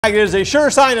It is a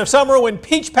sure sign of summer when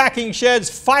peach packing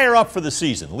sheds fire up for the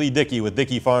season. Lee Dickey with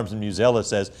Dickey Farms in Musella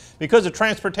says because of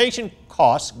transportation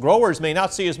costs, growers may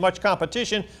not see as much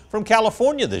competition from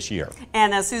California this year.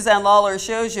 And as Suzanne Lawler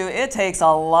shows you, it takes a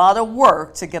lot of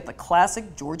work to get the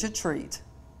classic Georgia treat.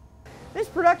 This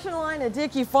production line at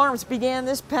Dickey Farms began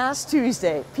this past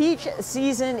Tuesday. Peach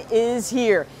season is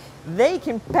here. They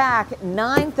can pack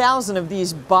 9,000 of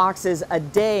these boxes a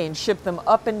day and ship them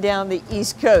up and down the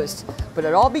East Coast. But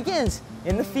it all begins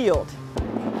in the field.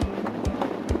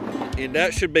 And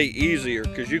that should be easier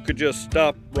because you could just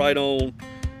stop right on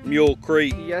Mule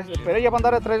Creek.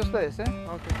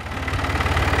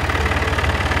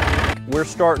 We're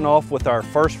starting off with our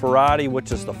first variety,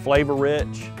 which is the Flavor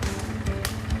Rich.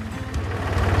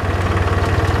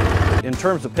 In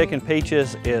terms of picking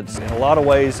peaches, in a lot of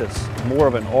ways, it's more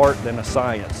of an art than a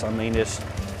science. I mean,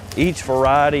 each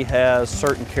variety has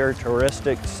certain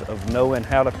characteristics of knowing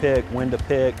how to pick, when to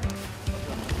pick.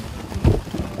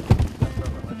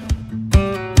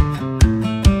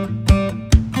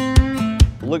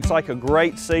 Looks like a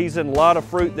great season, a lot of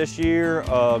fruit this year.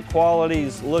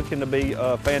 Quality's looking to be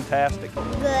fantastic.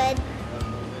 Good.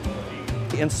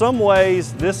 In some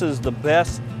ways, this is the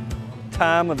best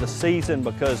time of the season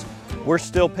because we're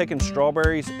still picking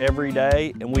strawberries every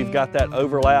day, and we've got that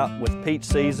overlap with peach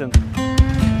season.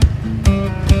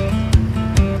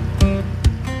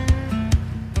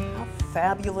 How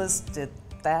fabulous did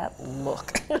that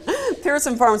look?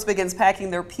 Pearson Farms begins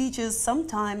packing their peaches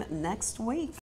sometime next week.